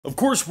Of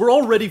course, we're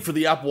all ready for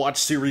the Apple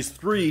Watch Series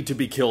 3 to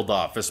be killed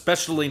off,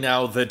 especially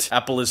now that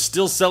Apple is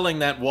still selling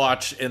that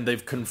watch and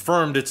they've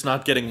confirmed it's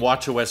not getting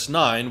watchOS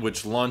 9,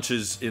 which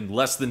launches in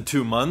less than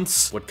 2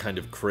 months. What kind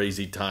of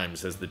crazy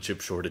times has the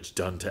chip shortage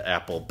done to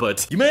Apple?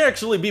 But you may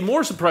actually be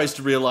more surprised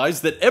to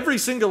realize that every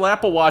single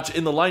Apple Watch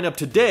in the lineup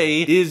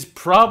today is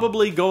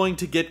probably going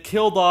to get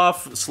killed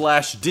off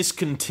 /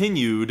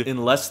 discontinued in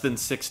less than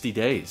 60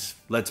 days.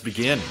 Let's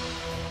begin.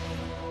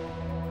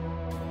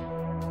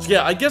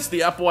 Yeah, I guess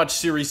the Apple Watch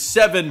Series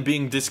 7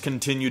 being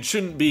discontinued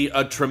shouldn't be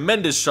a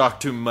tremendous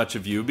shock to much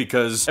of you,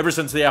 because ever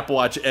since the Apple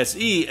Watch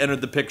SE entered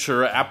the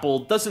picture, Apple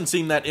doesn't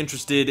seem that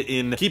interested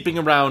in keeping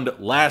around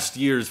last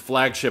year's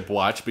flagship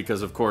watch,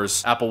 because of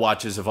course, Apple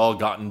Watches have all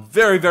gotten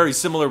very, very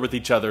similar with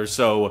each other,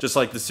 so just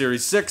like the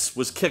Series 6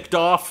 was kicked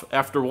off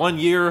after 1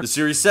 year, the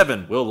Series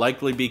 7 will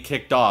likely be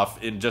kicked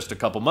off in just a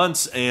couple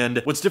months.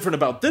 And what's different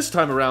about this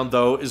time around,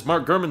 though, is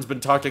Mark Gurman's been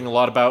talking a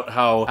lot about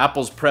how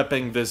Apple's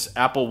prepping this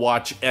Apple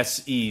Watch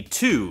SE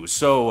 2.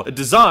 So a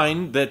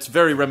design that's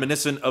very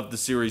reminiscent of the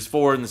Series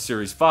 4 and the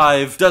Series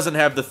 5, doesn't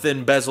have the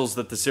thin bezels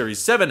that the Series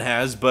 7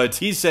 has, but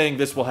he's saying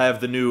this will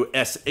have the new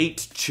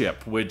S8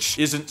 chip, which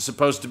isn't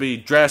supposed to be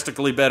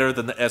drastically better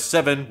than the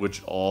S7,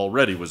 which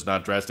already was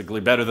not drastically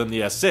better than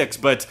the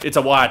S6, but it's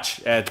a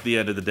watch at the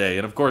end of the day.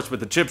 And of course, with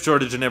the chip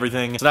shortage and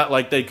everything, it's not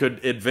like they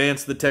could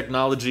advance the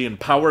technology and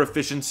power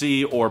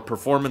efficiency or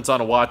performance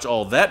on a watch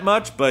all that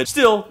much, but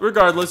still,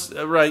 regardless,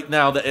 right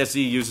now the SE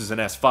uses an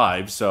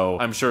S5, so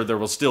I'm sure there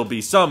will still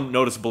be some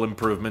noticeable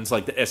improvements,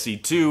 like the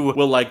SE2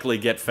 will likely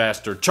get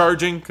faster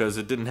charging, because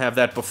it didn't have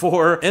that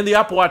before, and the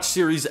Apple Watch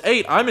Series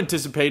 8, I'm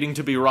anticipating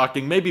to be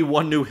rocking maybe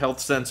one new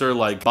health sensor,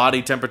 like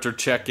body temperature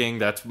checking.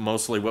 That's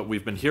mostly what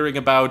we've been hearing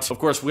about. Of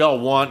course, we all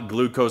want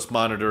glucose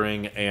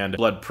monitoring and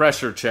blood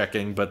pressure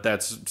checking, but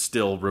that's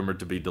still rumored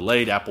to be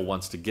delayed. Apple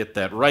wants to get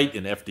that right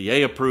and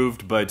FDA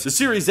approved, but the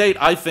Series 8,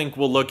 I think,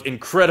 will look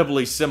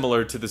incredibly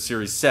similar to the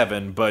Series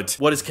 7, but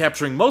what is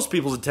capturing most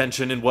people's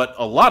attention and what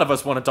a lot of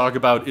us want to talk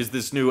about is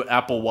this new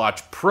Apple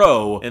Watch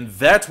Pro, and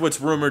that's what's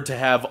rumored to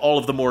have all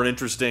of the more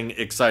interesting,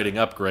 exciting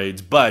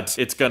upgrades, but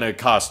it's gonna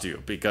cost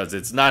you, because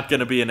it's not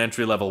gonna be an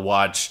entry-level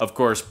watch. Of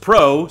course,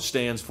 Pro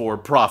stands for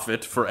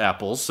profit for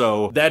Apple,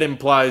 so that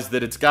implies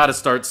that it's gotta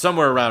start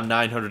somewhere around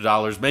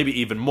 $900, maybe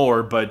even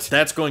more, but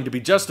that's going to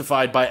be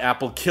justified by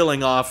Apple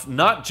killing off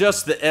not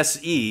just the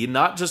SE,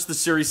 not just the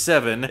Series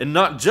 7, and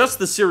not just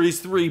the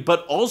Series 3,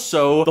 but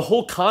also the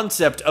whole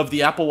concept of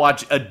the Apple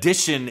Watch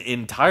Edition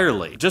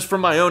entirely. Just from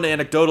my own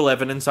anecdotal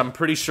evidence, I'm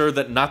pretty sure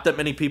that not that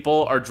many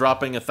people are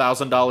dropping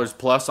 $1,000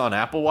 plus on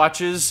Apple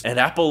Watches, and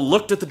Apple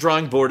looked at the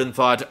drawing board and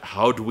thought,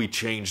 how do we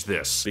change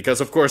this? Because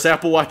of course,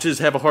 Apple Watches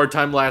have a hard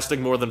time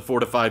lasting more than 4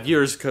 to 5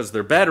 years because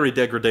their battery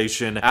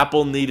degradation.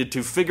 Apple needed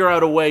to figure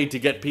out a way to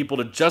get people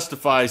to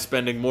justify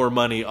spending more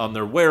money on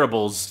their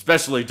wearables,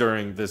 especially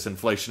during this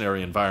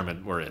inflationary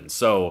environment we're in.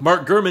 So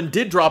Mark Gurman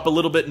did drop a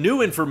little bit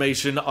new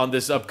information on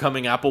this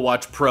upcoming Apple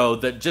Watch Pro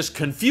that just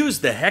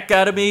confused the heck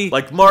out of me.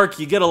 Like, Mark,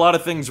 you get a lot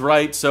of things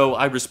right, so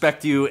I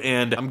respect you,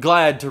 and I'm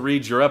glad to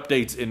read your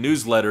updates in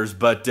newsletters,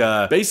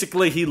 but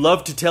basically he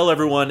loved to tell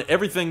everyone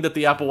everything that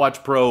the Apple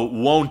Watch Pro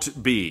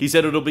won't be. He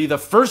said it'll be the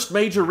first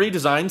major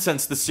redesign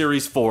since the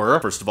Series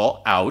 4. First of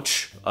all,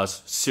 ouch.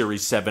 Us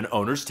Series 7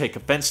 owners take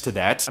offense to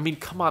that. I mean,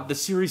 come on, the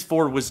Series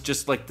 4 was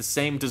just like the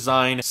same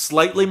design,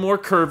 slightly more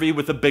curvy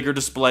with a bigger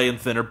display and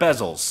thinner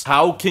bezels.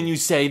 How can you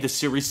say the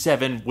Series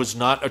 7 was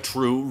not a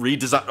true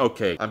redesign?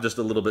 Okay, I'm just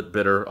a little bit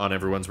bitter on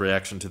everyone's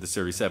reaction to the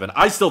Series 7.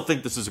 I still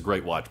think this is a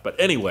great watch, but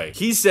anyway,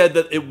 he said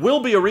that it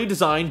will be a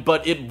redesign,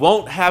 but it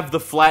won't have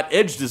the flat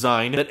edge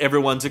design that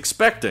everyone's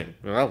expecting.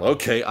 Well,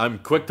 okay, I'm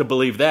quick to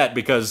believe that,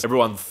 because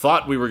everyone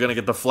thought we were gonna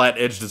get the flat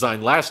edge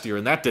design last year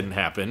and that didn't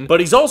happen. But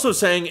he's also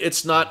saying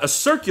it's not a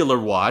circular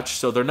watch,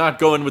 so they're not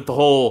going with the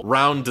whole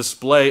round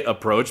display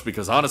approach,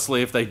 because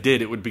honestly, if they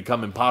did, it would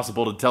become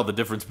impossible to tell the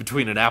difference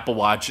between an Apple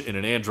Watch and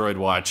an Android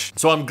watch.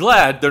 So I'm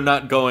glad they're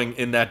not going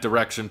in that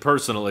direction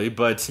personally,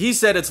 but he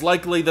said it's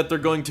likely that they're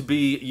going to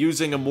be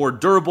using a more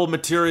durable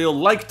material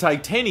like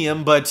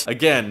titanium, but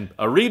again,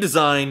 a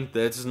redesign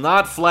that's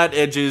not flat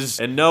edges,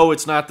 and no,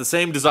 it's not the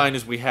same design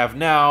as we have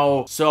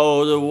now.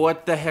 So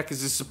what the heck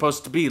is this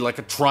supposed to be? Like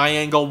a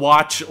triangle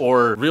watch,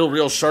 or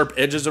real sharp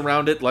edges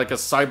around it like a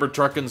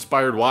Cybertruck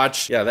inspired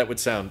watch? Yeah, that would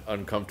sound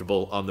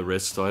uncomfortable on the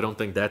wrist, so I don't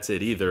think that's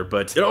it either.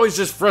 But it always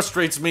just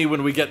frustrates me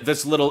when we get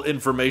this little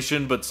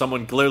information, but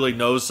someone clearly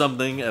knows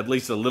something, at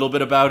least a little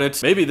bit about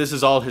it. Maybe this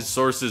is all his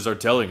sources are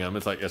telling him.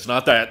 It's like, it's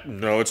not that.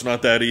 No, it's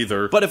not that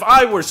either. But if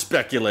I were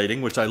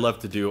speculating, which I love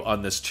to do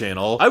on this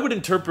channel, I would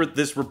interpret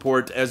this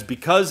report as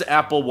because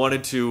Apple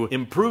wanted to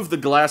improve the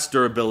glass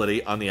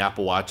durability on the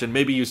Apple Watch and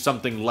maybe use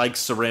something like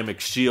ceramic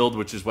shield,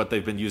 which is what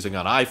they've been using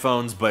on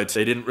iPhones, but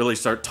they didn't really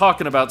start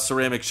talking about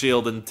ceramic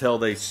shield until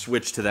they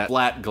switched to that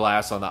flat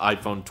glass on the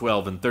iPhone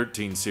 12 and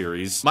 13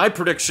 series. My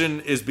prediction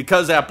is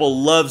because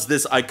Apple loves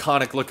this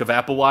iconic look of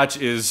Apple Watch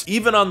is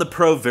even on the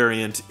Pro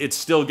variant, it's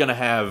still gonna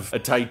have a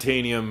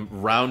titanium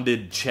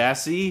rounded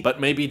chassis, but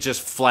maybe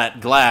just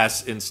flat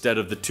glass instead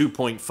of the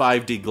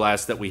 2.5D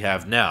glass that we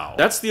have now.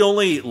 That's the the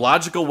only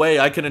logical way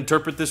I can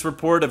interpret this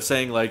report of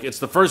saying, like, it's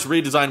the first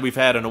redesign we've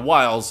had in a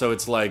while, so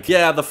it's like,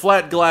 yeah, the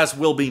flat glass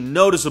will be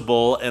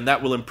noticeable, and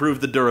that will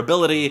improve the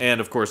durability, and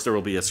of course there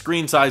will be a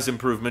screen size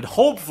improvement,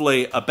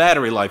 hopefully a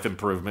battery life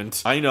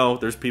improvement. I know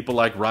there's people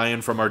like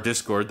Ryan from our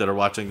Discord that are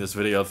watching this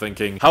video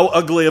thinking, how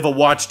ugly of a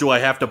watch do I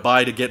have to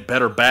buy to get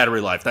better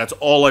battery life? That's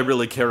all I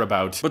really care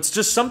about. But it's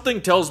just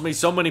something tells me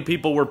so many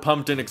people were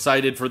pumped and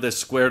excited for this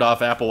squared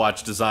off Apple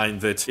Watch design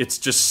that it's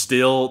just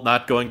still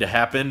not going to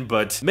happen.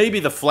 But maybe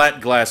the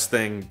flat glass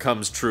thing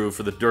comes true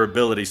for the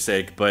durability's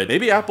sake, but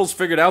maybe Apple's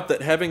figured out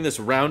that having this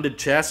rounded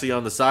chassis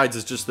on the sides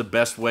is just the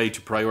best way to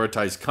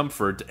prioritize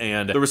comfort.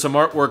 And there was some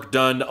artwork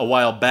done a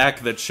while back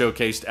that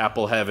showcased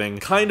Apple having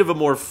kind of a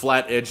more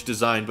flat edge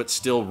design but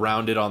still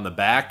rounded on the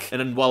back.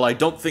 And while I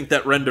don't think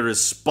that render is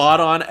spot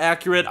on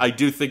accurate, I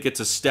do think it's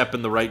a step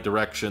in the right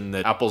direction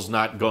that Apple's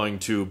not going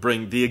to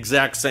bring the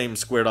exact same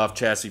squared off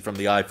chassis from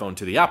the iPhone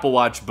to the Apple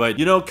Watch, but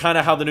you know, kind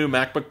of how the new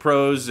MacBook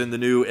Pros and the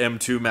new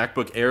M2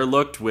 MacBook Air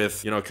looked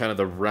with, you know, kind of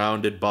the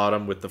rounded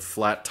bottom with the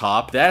flat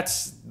top.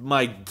 That's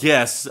my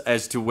guess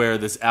as to where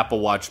this Apple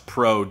Watch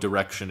Pro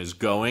direction is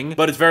going.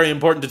 But it's very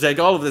important to take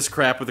all of this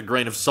crap with a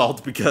grain of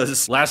salt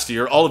because last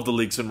year, all of the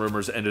leaks and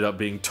rumors ended up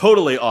being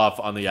totally off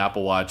on the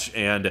Apple Watch.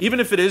 And even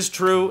if it is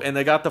true and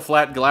they got the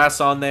flat glass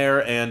on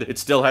there and it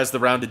still has the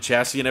rounded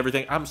chassis and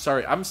everything, I'm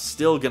sorry, I'm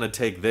still gonna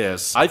take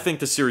this. I think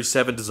the Series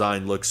 7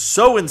 design looks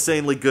so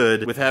insanely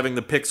good with having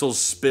the pixels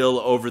spill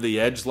over the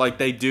edge like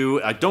they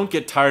do. I don't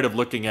get tired of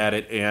looking at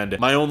it, and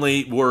my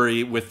only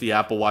worry with the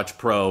Apple Watch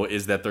Pro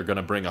is that they're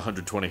gonna bring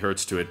 120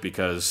 hertz to it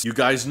because you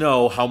guys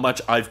know how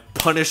much I've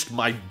punished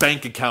my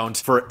bank account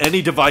for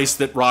any device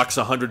that rocks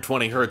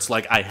 120 hertz.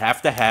 Like, I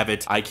have to have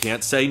it. I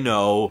can't say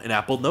no, and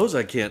Apple knows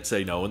I can't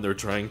say no, and they're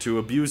trying to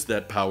abuse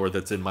that power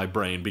that's in my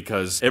brain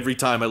because every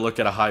time I look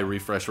at a high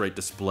refresh rate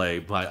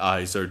display, my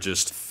eyes are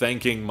just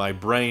thanking my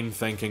brain,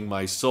 thanking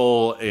my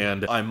soul,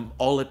 and I'm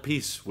all at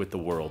peace with the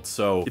world.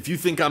 So if you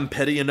think I'm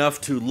petty enough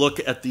to look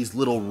at these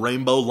little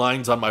rainbow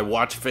lines on my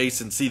watch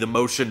face and see the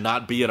motion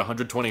not be at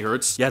 120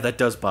 hertz, yeah, that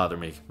does bother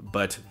me.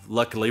 But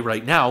luckily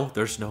right now,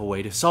 there's no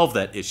way to solve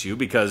that issue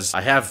because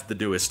I have the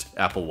newest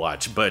Apple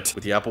Watch. But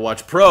with the Apple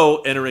Watch Pro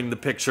entering the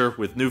picture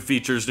with new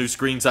features, new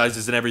screen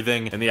sizes and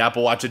everything, and the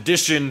Apple Watch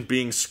Edition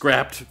being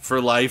scrapped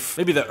for life,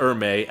 maybe the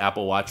Hermès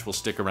Apple Watch will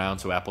stick around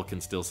so Apple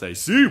can still say,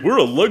 see, we're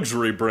a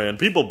luxury brand.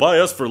 People buy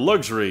us for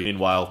luxury.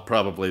 Meanwhile,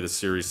 probably the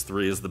Series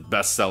 3 is the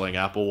best-selling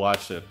Apple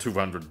Watch at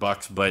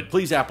 $200. But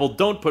please, Apple,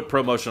 don't put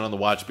promotion on the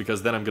watch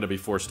because then I'm going to be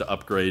forced to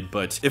upgrade.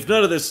 But if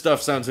none of this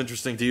stuff sounds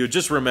interesting to you,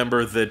 just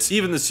remember that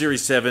even the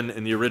Series 7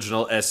 and the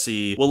original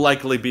SE will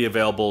likely be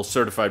available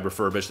certified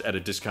refurbished at a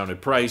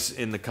discounted price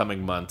in the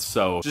coming months.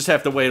 So just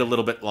have to wait a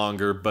little bit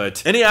longer.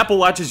 But any Apple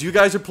Watches you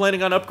guys are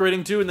planning on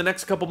upgrading to in the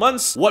next couple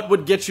months, what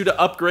would get you to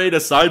upgrade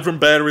aside from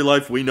battery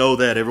life? We know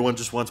that everyone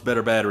just wants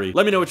better battery.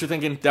 Let me know what you're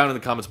thinking down in the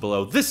comments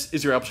below. This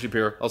is your Apple Sheep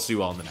here. I'll see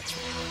you all in the next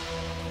one.